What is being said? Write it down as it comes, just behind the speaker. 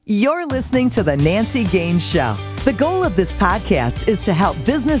You're listening to The Nancy Gaines Show. The goal of this podcast is to help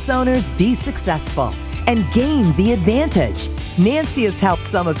business owners be successful and gain the advantage. Nancy has helped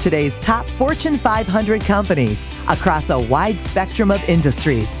some of today's top Fortune 500 companies across a wide spectrum of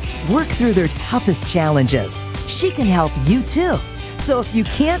industries work through their toughest challenges. She can help you too. So if you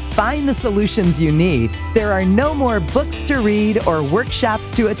can't find the solutions you need, there are no more books to read or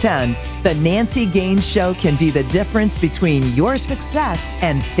workshops to attend. The Nancy Gaines Show can be the difference between your success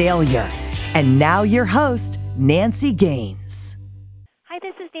and failure. And now your host, Nancy Gaines. Hi,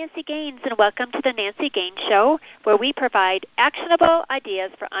 this is Nancy Gaines, and welcome to the Nancy Gaines Show, where we provide actionable ideas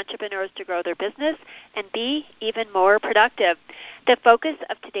for entrepreneurs to grow their business and be even more productive. The focus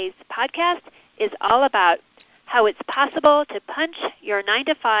of today's podcast is all about how it's possible to punch your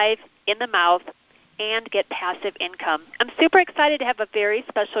 9-to-5 in the mouth and get passive income. I'm super excited to have a very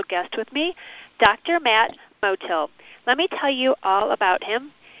special guest with me, Dr. Matt Motil. Let me tell you all about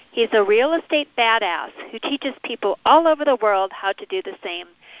him. He's a real estate badass who teaches people all over the world how to do the same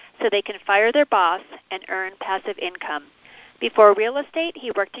so they can fire their boss and earn passive income. Before real estate,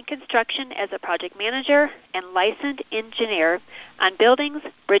 he worked in construction as a project manager and licensed engineer on buildings,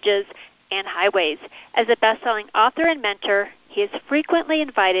 bridges, and highways. As a best-selling author and mentor, he is frequently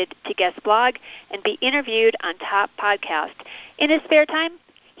invited to guest blog and be interviewed on top podcasts. In his spare time,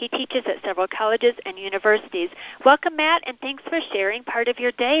 he teaches at several colleges and universities. Welcome, Matt, and thanks for sharing part of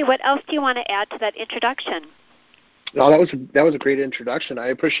your day. What else do you want to add to that introduction? No, that was a great introduction. I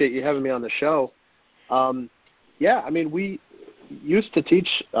appreciate you having me on the show. We used to teach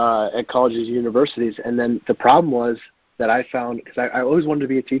at colleges and universities, and then the problem was that I found, because I always wanted to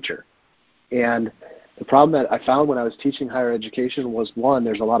be a teacher, and the problem that I found when I was teaching higher education was, one,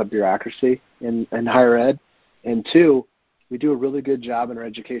 there's a lot of bureaucracy in higher ed, and two, we do a really good job in our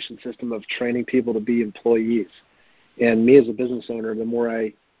education system of training people to be employees. And me as a business owner, the more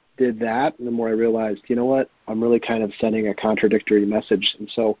I did that, the more I realized, you know what, I'm really kind of sending a contradictory message.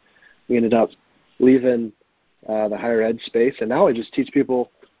 And so we ended up leaving the higher ed space, and now I just teach people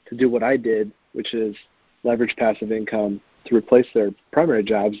to do what I did, which is leverage passive income to replace their primary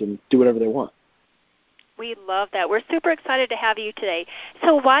jobs and do whatever they want. We love that. We're super excited to have you today.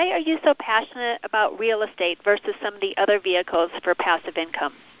 So why are you so passionate about real estate versus some of the other vehicles for passive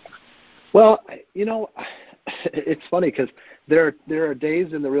income? Well, it's funny because there are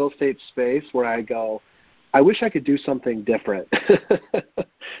days in the real estate space where I go, I wish I could do something different.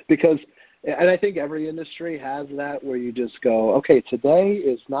 And I think every industry has that where you just go, okay, today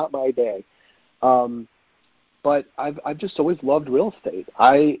is not my day. But I've just always loved real estate.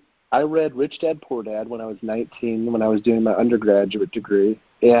 I read Rich Dad, Poor Dad when I was 19, when I was doing my undergraduate degree,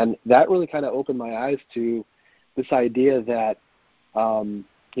 and that really kind of opened my eyes to this idea that,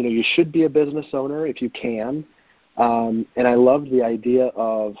 you should be a business owner if you can, and I loved the idea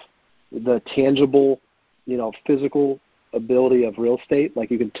of the tangible, physical ability of real estate,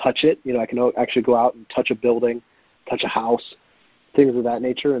 like you can touch it, I can actually go out and touch a building, touch a house, things of that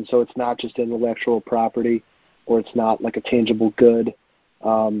nature, and so it's not just intellectual property, or it's not like a tangible good.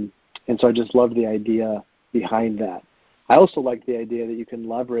 And so I just love the idea behind that. I also like the idea that you can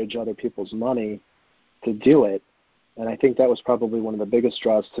leverage other people's money to do it. And I think that was probably one of the biggest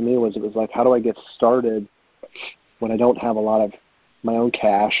draws to me was it was like, how do I get started when I don't have a lot of my own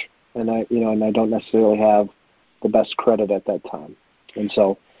cash and I don't necessarily have the best credit at that time. And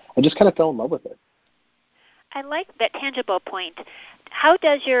so I just kind of fell in love with it. I like that tangible point. How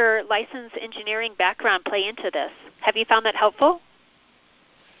does your licensed engineering background play into this? Have you found that helpful?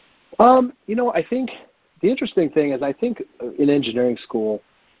 I think the interesting thing is I think in engineering school,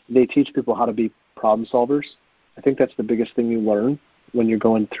 they teach people how to be problem solvers. I think that's the biggest thing you learn when you're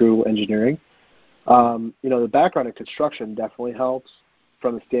going through engineering. The background in construction definitely helps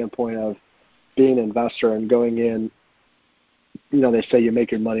from the standpoint of being an investor and going in. They say you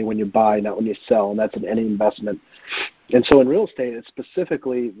make your money when you buy, not when you sell, and that's in any investment. And so in real estate, it's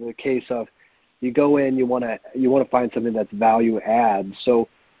specifically the case of you go in, you want to find something that's value add. So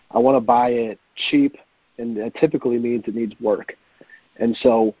I want to buy it cheap, and that typically means it needs work. And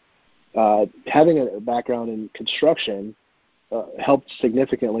so having a background in construction helped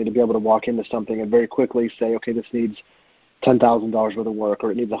significantly to be able to walk into something and very quickly say, okay, this needs $10,000 worth of work,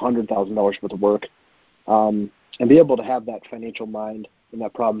 or it needs $100,000 worth of work, and be able to have that financial mind and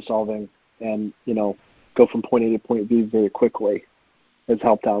that problem solving and, go from point A to point B very quickly has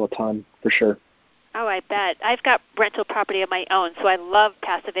helped out a ton for sure. Oh, I bet. I've got rental property of my own, so I love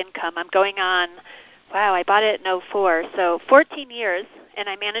passive income. I'm going on, I bought it in 2004, so 14 years, and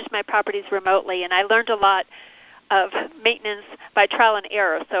I manage my properties remotely, and I learned a lot of maintenance by trial and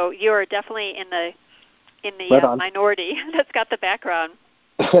error. So you're definitely in the right minority that's got the background.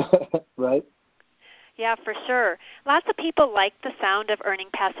 Right? Yeah, for sure. Lots of people like the sound of earning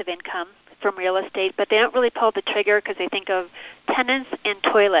passive income from real estate, but they don't really pull the trigger because they think of tenants and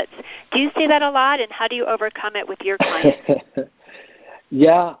toilets. Do you see that a lot, and how do you overcome it with your clients?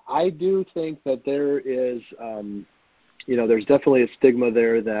 Yeah, I do think that there is, there's definitely a stigma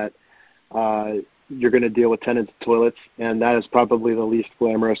there that you're going to deal with tenants and toilets, and that is probably the least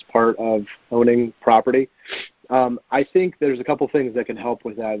glamorous part of owning property. I think there's a couple things that can help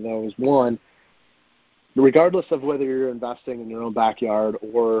with that, though. Is one, regardless of whether you're investing in your own backyard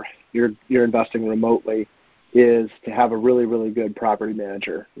or you're investing remotely, is to have a really, really good property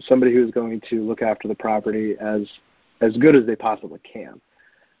manager, somebody who's going to look after the property as good as they possibly can.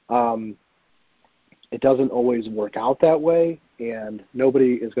 It doesn't always work out that way, and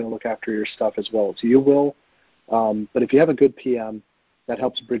nobody is going to look after your stuff as well as you will. But if you have a good PM, that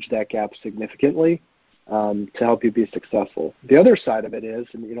helps bridge that gap significantly to help you be successful. The other side of it is,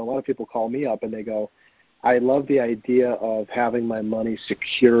 and a lot of people call me up and they go, I love the idea of having my money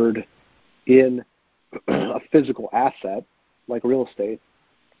secured in a physical asset like real estate,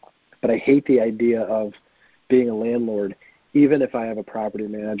 but I hate the idea of being a landlord, even if I have a property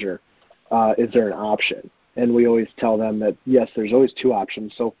manager. Is there an option? And we always tell them that, yes, there's always two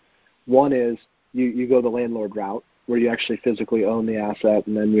options. So one is you go the landlord route, where you actually physically own the asset,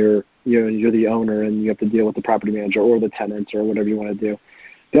 and then you're the owner and you have to deal with the property manager or the tenants or whatever you want to do.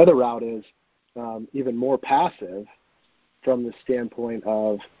 The other route is even more passive from the standpoint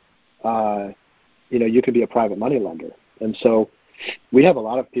of, you could be a private money lender. And so we have a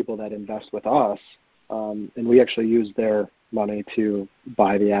lot of people that invest with us, and we actually use their money to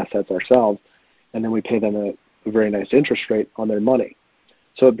buy the assets ourselves, and then we pay them a very nice interest rate on their money.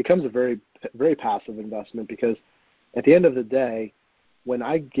 So it becomes a very, very passive investment, because at the end of the day, when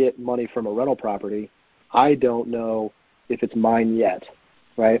I get money from a rental property, I don't know if it's mine yet,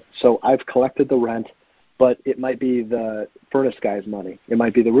 right? So I've collected the rent, but it might be the furnace guy's money. It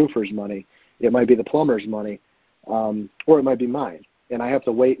might be the roofer's money. It might be the plumber's money, or it might be mine. And I have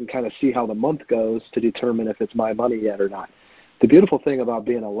to wait and kind of see how the month goes to determine if it's my money yet or not. The beautiful thing about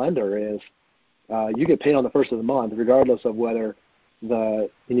being a lender is you get paid on the first of the month, regardless of whether you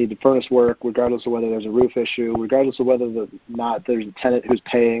need the furnace work, regardless of whether there's a roof issue, regardless of whether there's a tenant who's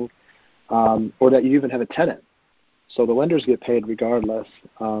paying, or that you even have a tenant. So the lenders get paid regardless.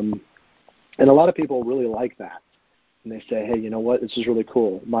 And a lot of people really like that. And they say, hey, you know what, this is really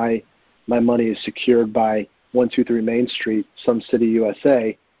cool. My money is secured by 123 Main Street, some city,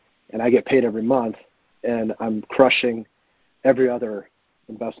 USA, and I get paid every month, and I'm crushing every other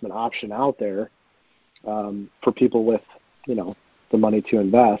investment option out there for people with, the money to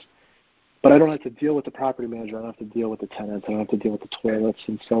invest. But I don't have to deal with the property manager. I don't have to deal with the tenants. I don't have to deal with the toilets.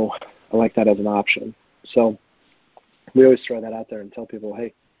 And so I like that as an option. So we always throw that out there and tell people,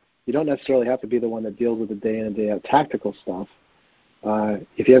 hey, you don't necessarily have to be the one that deals with the day in and day out tactical stuff.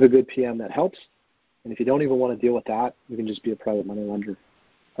 If you have a good PM, that helps. And if you don't even want to deal with that, you can just be a private money lender,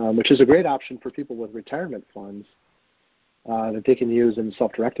 which is a great option for people with retirement funds that they can use in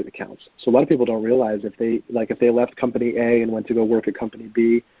self-directed accounts. So a lot of people don't realize if they left company A and went to go work at company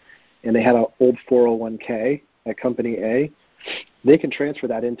B, and they had an old 401k at company A, they can transfer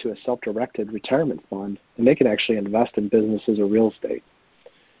that into a self-directed retirement fund, and they can actually invest in businesses or real estate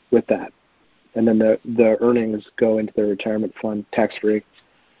with that. And then the earnings go into their retirement fund tax-free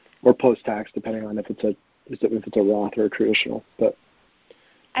or post-tax, depending on if it's a Roth or a traditional. But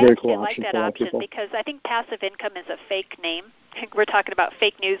very cool option I like that for a lot of option people. because I think passive income is a fake name. We're talking about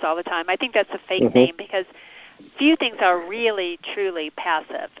fake news all the time. I think that's a fake name because few things are really, truly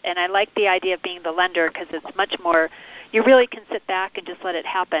passive. And I like the idea of being the lender because it's much more, you really can sit back and just let it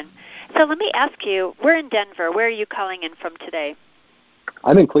happen. So let me ask you, we're in Denver. Where are you calling in from today?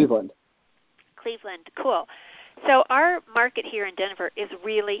 I'm in Cleveland. Cleveland, cool. So our market here in Denver is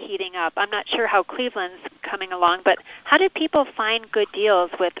really heating up. I'm not sure how Cleveland's coming along, but how do people find good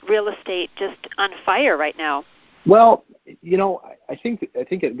deals with real estate just on fire right now? Well, I think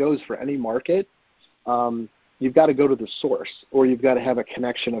it goes for any market. You've got to go to the source, or you've got to have a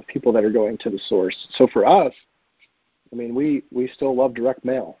connection of people that are going to the source. So for us, we still love direct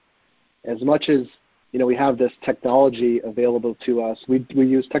mail. As much as we have this technology available to us. We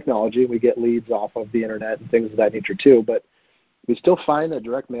use technology. We get leads off of the internet and things of that nature too. But we still find that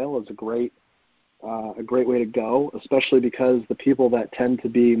direct mail is a great way to go, especially because the people that tend to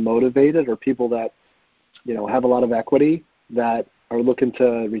be motivated are people that have a lot of equity, that are looking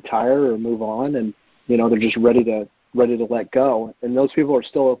to retire or move on, and they're just ready to let go. And those people are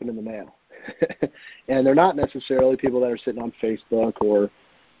still opening the mail, and they're not necessarily people that are sitting on Facebook or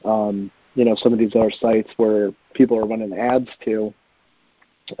some of these other sites where people are running ads to.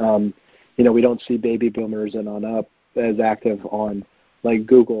 We don't see baby boomers and on up as active on like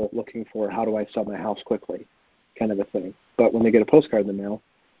Google looking for how do I sell my house quickly kind of a thing. But when they get a postcard in the mail,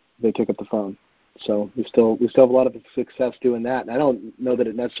 they pick up the phone. So we still have a lot of success doing that. And I don't know that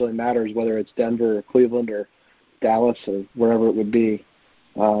it necessarily matters whether it's Denver or Cleveland or Dallas or wherever it would be.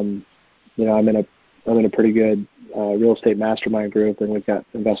 I'm in a pretty good real estate mastermind group, and we've got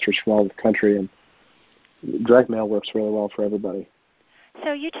investors from all over the country, and direct mail works really well for everybody.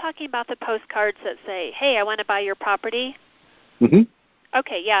 So you're talking about the postcards that say, "Hey, I want to buy your property." Mm-hmm.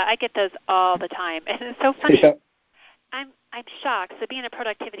 Okay, yeah, I get those all the time, and it's so funny. Yeah. I'm shocked. So being a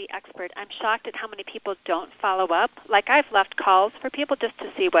productivity expert, I'm shocked at how many people don't follow up. Like I've left calls for people just to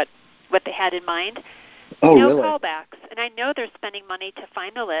see what they had in mind. Oh, no really? callbacks. And I know they're spending money to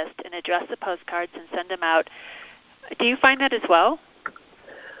find the list and address the postcards and send them out. Do you find that as well?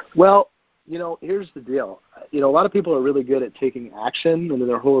 Well, here's the deal. A lot of people are really good at taking action, and then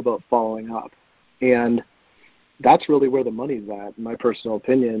they're horrible about following up. And that's really where the money's at, in my personal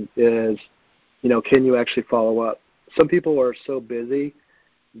opinion, is, can you actually follow up? Some people are so busy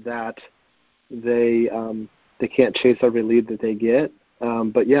that they can't chase every lead that they get.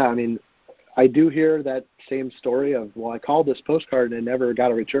 But, yeah, I do hear that same story of, well, I called this postcard and I never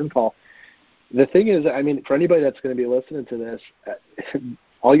got a return call. The thing is, for anybody that's going to be listening to this,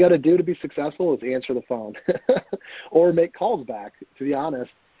 all you got to do to be successful is answer the phone or make calls back, to be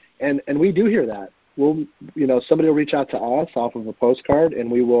honest. And we do hear that. Somebody will reach out to us off of a postcard,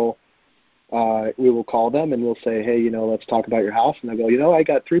 and we will call them and we'll say, hey, let's talk about your house. And they'll go, I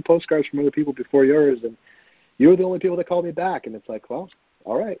got 3 postcards from other people before yours, and you were the only people that called me back. And it's like, well,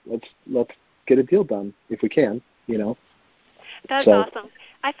 all right, let's get a deal done if we can, That's awesome.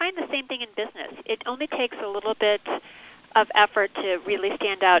 I find the same thing in business. It only takes a little bit of effort to really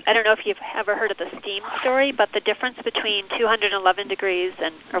stand out. I don't know if you've ever heard of the steam story, but the difference between 211 degrees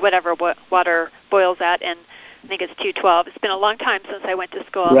or whatever water boils at, and I think it's 212. It's been a long time since I went to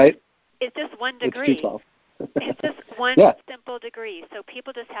school. Right. It's just 1 degree. It's 212. It's just one Yeah. simple degree. So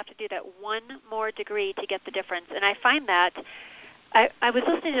people just have to do that 1 more degree to get the difference. And I find that I was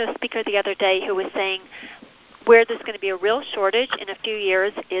listening to a speaker the other day who was saying where there's going to be a real shortage in a few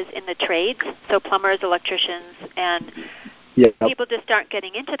years is in the trades, so plumbers, electricians, and people just aren't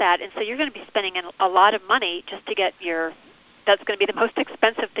getting into that. And so you're going to be spending a lot of money just to get that's going to be the most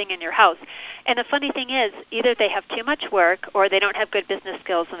expensive thing in your house. And the funny thing is, either they have too much work or they don't have good business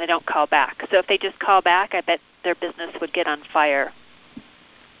skills and they don't call back. So if they just call back, I bet their business would get on fire.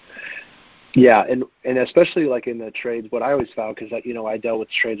 Yeah, and especially like in the trades, what I always found, because I dealt with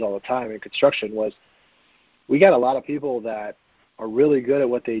trades all the time in construction, was we got a lot of people that are really good at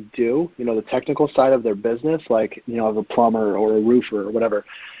what they do, the technical side of their business, like, of a plumber or a roofer or whatever.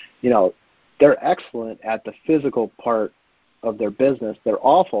 They're excellent at the physical part of their business. They're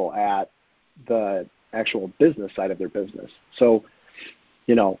awful at the actual business side of their business. So,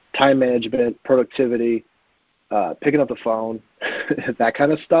 time management, productivity, picking up the phone, that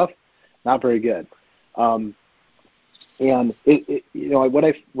kind of stuff, not very good. And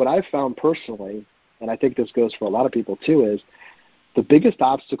what I've found personally, and I think this goes for a lot of people too, is the biggest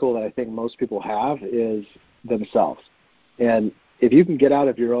obstacle that I think most people have is themselves. And if you can get out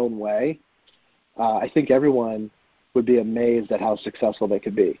of your own way, I think everyone would be amazed at how successful they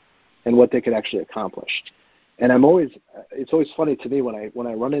could be and what they could actually accomplish. And it's always funny to me when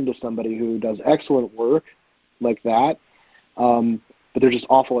I run into somebody who does excellent work like that, but they're just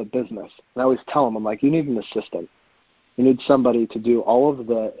awful at business. And I always tell them, I'm like, you need an assistant. You need somebody to do all of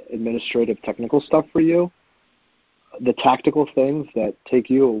the administrative technical stuff for you, the tactical things that take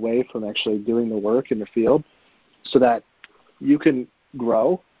you away from actually doing the work in the field so that you can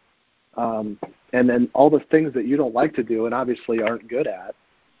grow. And then all the things that you don't like to do and obviously aren't good at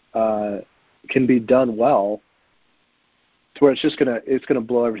can be done well to where it's gonna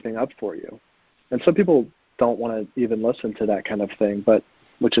blow everything up for you. And some people don't want to even listen to that kind of thing, but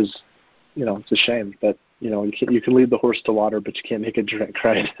which is, it's a shame. But you can lead the horse to water, but you can't make it drink,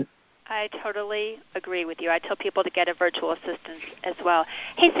 right? I totally agree with you. I tell people to get a virtual assistant as well.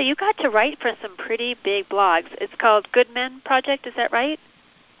 Hey, so you got to write for some pretty big blogs. It's called Good Men Project. Is that right?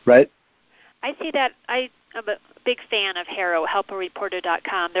 Right. I see that. I'm a big fan of Harrow,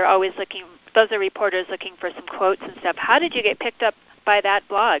 helpareporter.com. They're always those are reporters looking for some quotes and stuff. How did you get picked up by that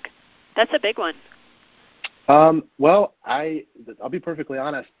blog? That's a big one. Well, I'll be perfectly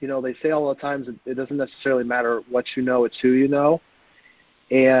honest. They say all the time it doesn't necessarily matter what you know, it's who you know.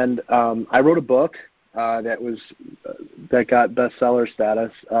 And I wrote a book that got bestseller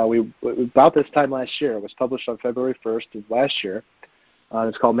status. About this time last year. It was published on February 1st of last year.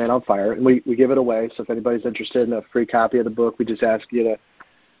 It's called Man on Fire, and we give it away. So if anybody's interested in a free copy of the book, we just ask you to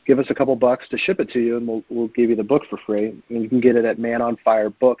give us a couple bucks to ship it to you, and we'll give you the book for free. And you can get it at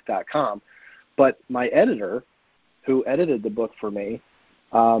manonfirebook.com. But my editor, who edited the book for me,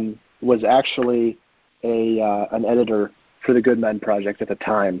 was actually an editor for the Good Men Project at the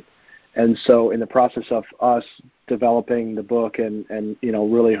time. And so in the process of us developing the book and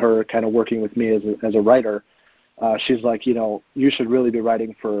really her kind of working with me as a writer, she's like, you should really be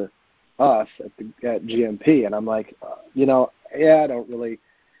writing for us at GMP. And I'm like,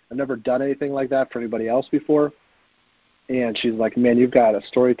 I've never done anything like that for anybody else before. And she's like, man, you've got a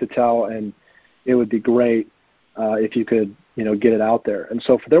story to tell, and it would be great if you could, get it out there. And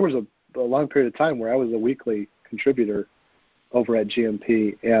so there was a long period of time where I was a weekly contributor over at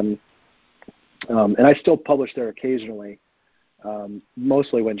GMP, and I still publish there occasionally.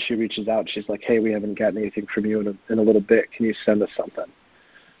 Mostly when she reaches out, she's like, "Hey, we haven't gotten anything from you in a little bit. Can you send us something?"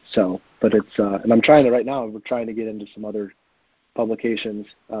 So, but it's and I'm trying to right now. We're trying to get into some other publications.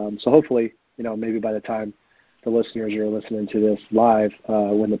 So hopefully, maybe by the time the listeners are listening to this live,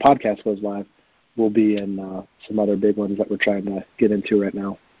 when the podcast goes live, we'll be in some other big ones that we're trying to get into right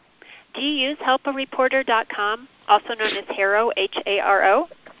now. Do you use helpareporter.com, also known as Haro, Haro?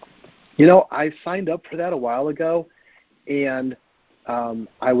 I signed up for that a while ago, and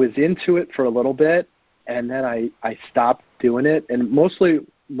I was into it for a little bit, and then I stopped doing it. And mostly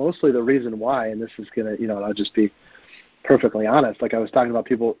the reason why, and this is going to, I'll just be perfectly honest, like I was talking about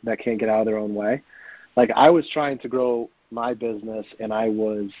people that can't get out of their own way. Like I was trying to grow my business, and I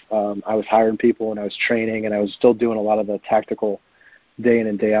was hiring people, and I was training, and I was still doing a lot of the tactical day in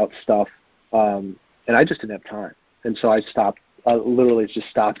and day out stuff, and I just didn't have time. And so I stopped. I literally just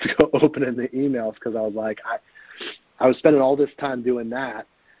stopped opening the emails because I was like, I was spending all this time doing that,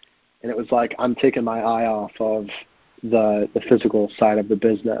 and it was like I'm taking my eye off of the physical side of the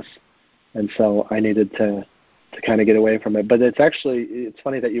business, and so I needed to kind of get away from it. But it's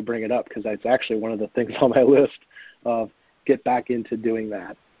funny that you bring it up because it's actually one of the things on my list of get back into doing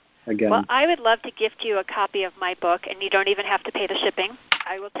that again. Well, I would love to gift you a copy of my book, and you don't even have to pay the shipping.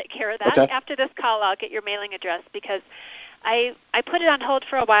 I will take care of that. Okay. After this call, I'll get your mailing address because I put it on hold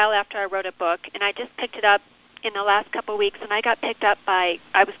for a while after I wrote a book, and I just picked it up in the last couple of weeks, and I got picked up I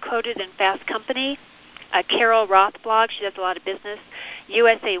was quoted in Fast Company, a Carol Roth blog. She does a lot of business,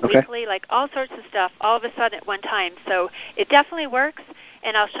 USA Weekly, like all sorts of stuff all of a sudden at one time. So it definitely works,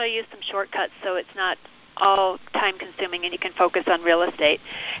 and I'll show you some shortcuts so it's not all time-consuming and you can focus on real estate.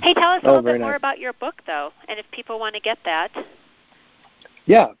 Hey, tell us a little bit more about your book, though, and if people want to get that.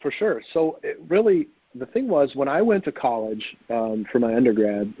 Yeah, for sure. So really, the thing was, when I went to college for my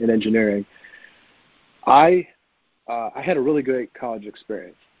undergrad in engineering, I had a really great college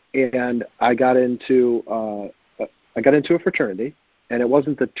experience, and I got into a fraternity, and it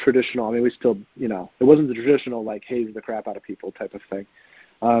wasn't the traditional. I mean, we still, it wasn't the traditional like haze the crap out of people type of thing.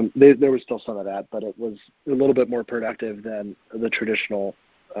 There was still some of that, but it was a little bit more productive than the traditional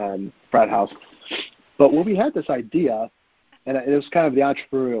frat house. But when we had this idea, and it was kind of the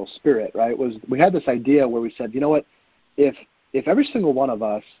entrepreneurial spirit, right? We had this idea where we said, you know what, if every single one of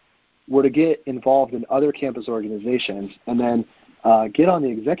us were to get involved in other campus organizations and then get on the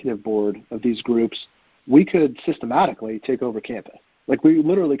executive board of these groups, we could systematically take over campus. Like we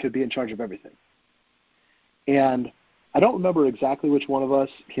literally could be in charge of everything. And I don't remember exactly which one of us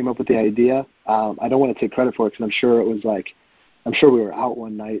came up with the idea. I don't want to take credit for it because I'm sure we were out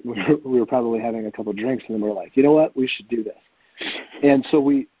one night. We were probably having a couple of drinks, and then we were like, you know what, we should do this. And so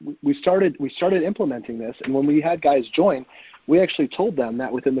we started implementing this. And when we had guys join, we actually told them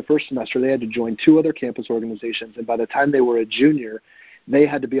that within the first semester they had to join 2 other campus organizations, and by the time they were a junior, they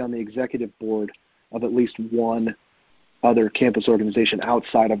had to be on the executive board of at least one other campus organization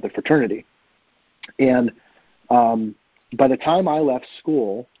outside of the fraternity. And by the time I left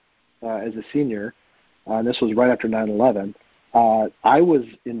school as a senior, and this was right after 9/11, I was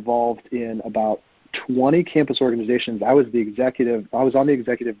involved in about 20 campus organizations. I was on the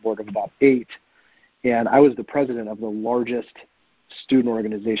executive board of about 8, and I was the president of the largest student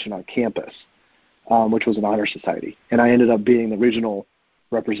organization on campus, which was an honor society. And I ended up being the regional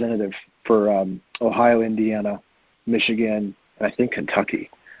representative for Ohio, Indiana, Michigan, and I think Kentucky,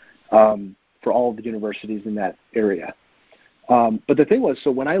 for all of the universities in that area. But the thing was,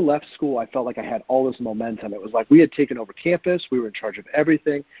 so when I left school, I felt like I had all this momentum. It was like we had taken over campus. We were in charge of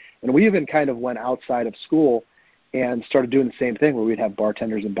everything. And we even kind of went outside of school and started doing the same thing where we'd have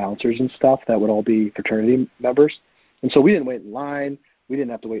bartenders and bouncers and stuff that would all be fraternity members. And so we didn't wait in line. We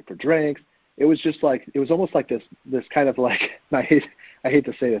didn't have to wait for drinks. It was just like, it was almost like this kind of like, I hate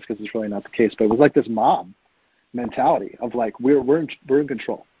to say this because it's really not the case, but it was like this mob mentality of like, we're in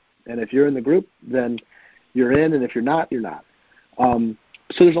control. And if you're in the group, then you're in, and if you're not, you're not.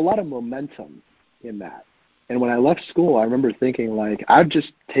 So there's a lot of momentum in that. And when I left school, I remember thinking, like, I've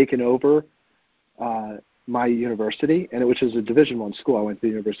just taken over my university, and which is a Division I school. I went to the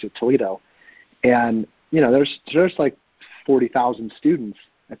University of Toledo. And, there's like 40,000 students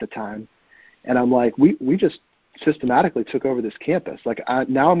at the time. And I'm like, we just systematically took over this campus. Like,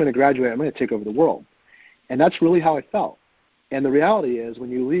 now I'm going to graduate. I'm going to take over the world. And that's really how I felt. And the reality is,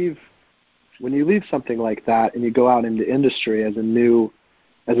 when you leave something like that and you go out into industry as a new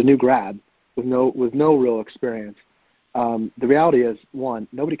grad with no real experience, the reality is, one,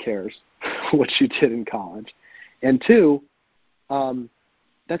 nobody cares what you did in college, and two,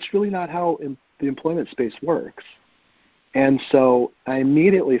 that's really not how the employment space works. And so I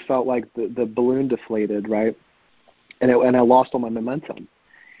immediately felt like the balloon deflated, right? And I lost all my momentum.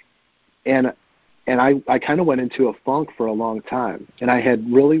 And I kind of went into a funk for a long time. And I had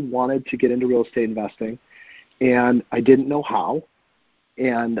really wanted to get into real estate investing, and I didn't know how.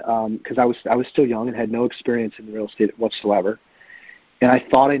 And because I was still young and had no experience in real estate whatsoever. And I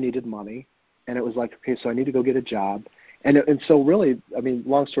thought I needed money. And it was like, okay, so I need to go get a job. And so really, I mean,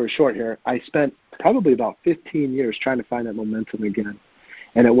 long story short here, I spent probably about 15 years trying to find that momentum again.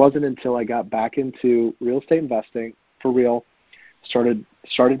 And it wasn't until I got back into real estate investing for real, started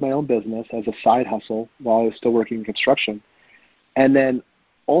my own business as a side hustle while I was still working in construction, and then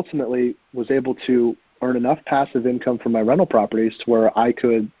ultimately was able to earn enough passive income from my rental properties to where I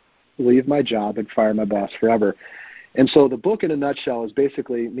could leave my job and fire my boss forever. And so the book in a nutshell is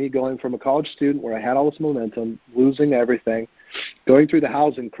basically me going from a college student where I had all this momentum, losing everything, going through the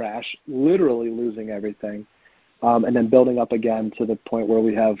housing crash, literally losing everything, and then building up again to the point where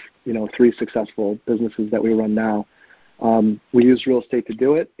we have, 3 successful businesses that we run now. We use real estate to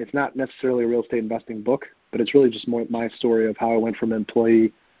do it. It's not necessarily a real estate investing book, but it's really just more my story of how I went from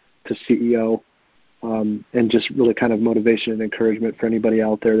employee to CEO, and just really kind of motivation and encouragement for anybody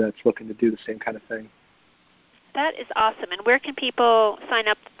out there that's looking to do the same kind of thing. That is awesome. And where can people sign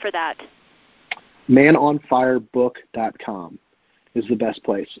up for that? manonfirebook.com is the best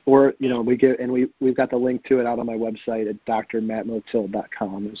place. Or, we've got the link to it out on my website at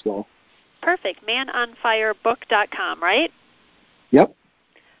drmattmotil.com as well. Perfect. manonfirebook.com, right? Yep.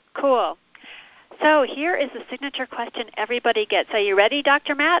 Cool. So here is the signature question everybody gets. Are you ready,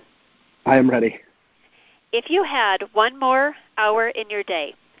 Dr. Matt? I am ready. If you had one more hour in your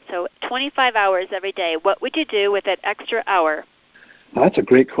day, so 25 hours every day, what would you do with that extra hour? That's a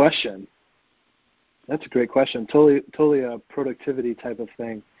great question. Totally a productivity type of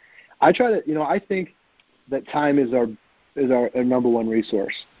thing. I try to, I think that time is our number one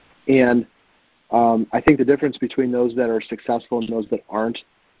resource. And I think the difference between those that are successful and those that aren't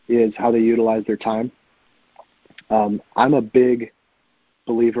is how they utilize their time. I'm a big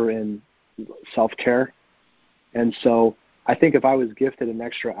believer in self-care. And so I think if I was gifted an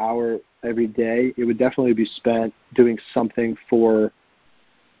extra hour every day, it would definitely be spent doing something for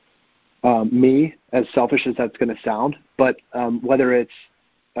me, as selfish as that's going to sound. But whether it's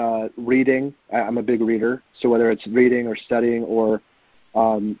reading, I'm a big reader, so whether it's reading or studying or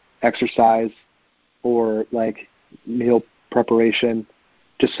exercise or like meal preparation,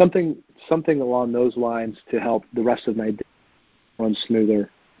 just something along those lines to help the rest of my day run smoother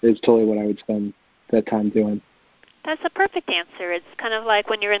is totally what I would spend that time doing. That's a perfect answer. It's kind of like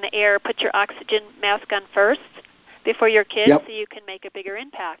when you're in the air, put your oxygen mask on first before your kids, yep. So you can make a bigger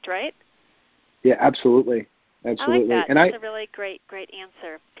impact, right? Yeah, absolutely. I like that. And that's a really great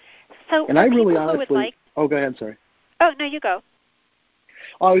answer. So and I really honestly, who would like, oh, go ahead. I'm sorry. Oh, no, you go.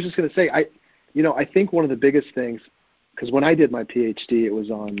 Oh, I was just going to say, I think one of the biggest things, because when I did my PhD, it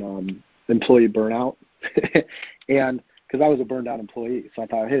was on employee burnout, and because I was a burned out employee, so I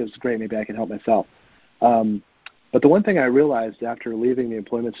thought, hey, this is great. Maybe I can help myself. But the one thing I realized after leaving the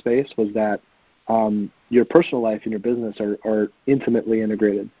employment space was that your personal life and your business are intimately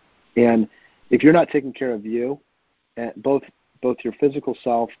integrated. And if you're not taking care of you, both your physical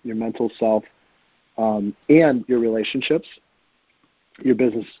self, your mental self, and your relationships, your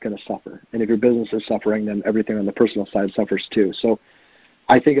business is going to suffer. And if your business is suffering, then everything on the personal side suffers too. So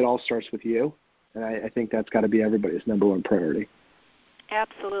I think it all starts with you, and I think that's got to be everybody's number one priority.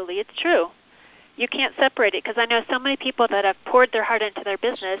 Absolutely. It's true. You can't separate it, because I know so many people that have poured their heart into their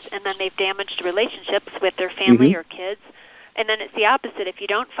business and then they've damaged relationships with their family or kids. And then it's the opposite. If you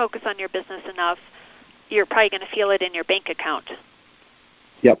don't focus on your business enough, you're probably going to feel it in your bank account.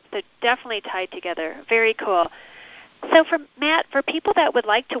 Yep. So definitely tied together. Very cool. So for Matt, for people that would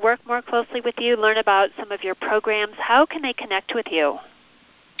like to work more closely with you, learn about some of your programs, how can they connect with you?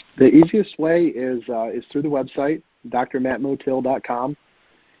 The easiest way is through the website, drmattmotil.com.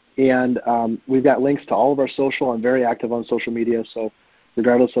 And we've got links to all of our social. I'm very active on social media, so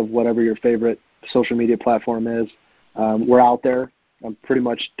regardless of whatever your favorite social media platform is. We're out there. I'm pretty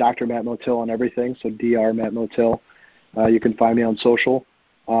much Dr. Matt Motil on everything, so Dr. Matt Motil. You can find me on social.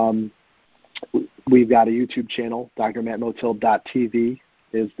 We've got a YouTube channel, drmattmotil.tv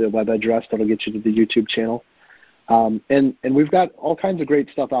is the web address that'll get you to the YouTube channel. And we've got all kinds of great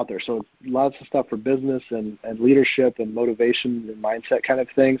stuff out there. So lots of stuff for business and leadership and motivation and mindset kind of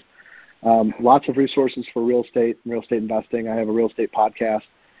things. Lots of resources for real estate and real estate investing. I have a real estate podcast.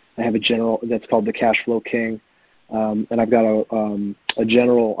 I have a general that's called The Cash Flow King. And I've got a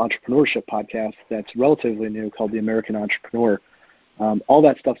general entrepreneurship podcast that's relatively new called The American Entrepreneur. All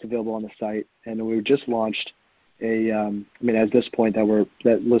that stuff's available on the site. And we just launched at this point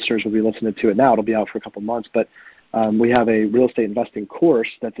that listeners will be listening to it now, it'll be out for a couple of months, but we have a real estate investing course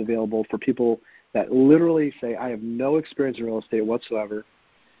that's available for people that literally say, I have no experience in real estate whatsoever,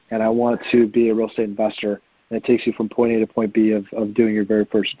 and I want to be a real estate investor. And it takes you from point A to point B of doing your very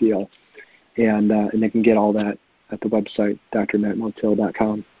first deal. And they can get all that at the website,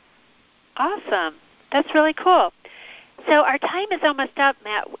 drmattmotil.com. Awesome. That's really cool. So our time is almost up,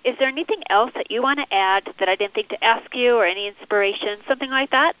 Matt. Is there anything else that you want to add that I didn't think to ask you, or any inspiration, something like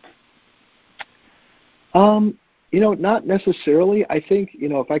that? Not necessarily. I think,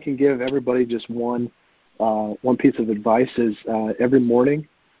 if I can give everybody just one piece of advice is every morning,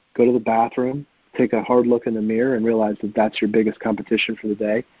 go to the bathroom, take a hard look in the mirror, and realize that that's your biggest competition for the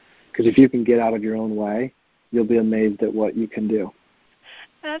day. Because if you can get out of your own way, you'll be amazed at what you can do.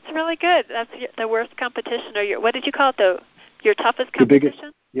 That's really good. That's the worst competition, or what did you call it? Your toughest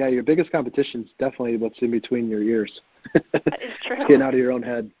competition? Your biggest competition is definitely what's in between your ears. That is true. It's getting out of your own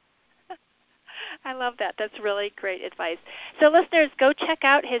head. I love that. That's really great advice. So listeners, go check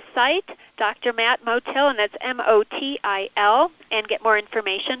out his site, Dr. Matt Motil, and that's Motil, and get more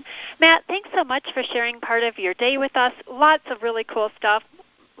information. Matt, thanks so much for sharing part of your day with us. Lots of really cool stuff.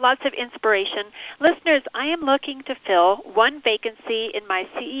 Lots of inspiration. Listeners, I am looking to fill one vacancy in my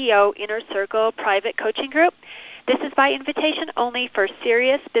CEO Inner Circle private coaching group. This is by invitation only for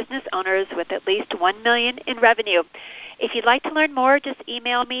serious business owners with at least $1 million in revenue. If you'd like to learn more, just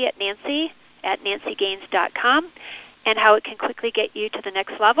email me at nancy@nancygaines.com and how it can quickly get you to the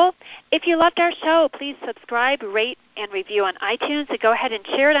next level. If you loved our show, please subscribe, rate, and review on iTunes, and go ahead and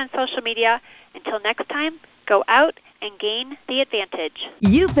share it on social media. Until next time, go out and gain the advantage.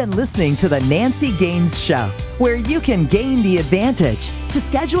 You've been listening to The Nancy Gaines Show, where you can gain the advantage. To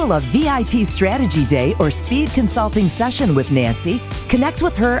schedule a VIP strategy day or speed consulting session with Nancy, connect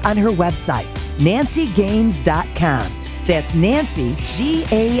with her on her website, nancygaines.com. That's Nancy,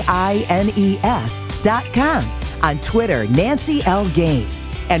 GAINES.com. On Twitter, Nancy L. Gaines.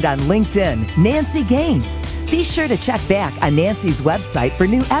 And on LinkedIn, Nancy Gaines. Be sure to check back on Nancy's website for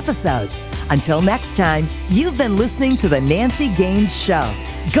new episodes. Until next time, you've been listening to The Nancy Gaines Show.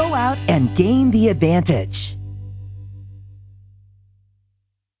 Go out and gain the advantage.